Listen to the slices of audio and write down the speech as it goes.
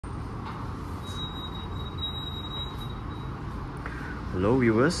Hello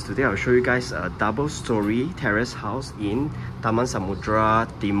viewers, today I'll show you guys a double-story terrace house in Taman Samudra,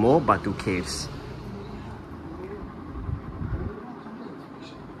 KTM Batu Caves.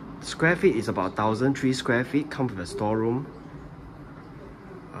 Square feet is about 1,003 square feet, comes with a storeroom,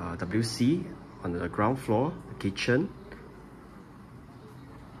 WC on the ground floor, kitchen,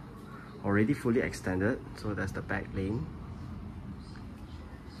 already fully extended, so that's the back lane.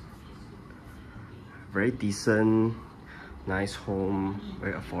 Very decent, nice home,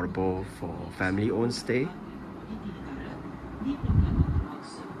 very affordable for family-owned stay.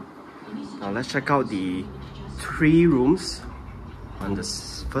 Now let's check out the 3 rooms on the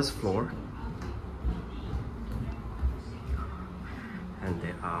first floor. And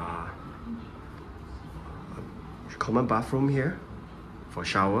there are a common bathroom here for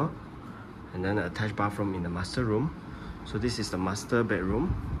shower, and then an attached bathroom in the master room. So this is the master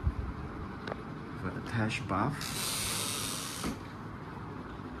bedroom with an attached bath.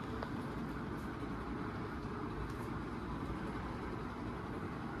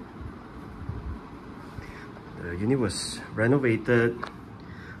 The unit was renovated,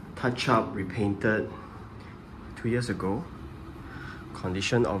 touched up, repainted 2 years ago.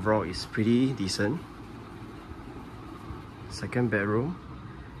 Condition overall is pretty decent. Second bedroom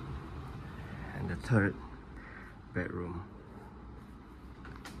and the third bedroom.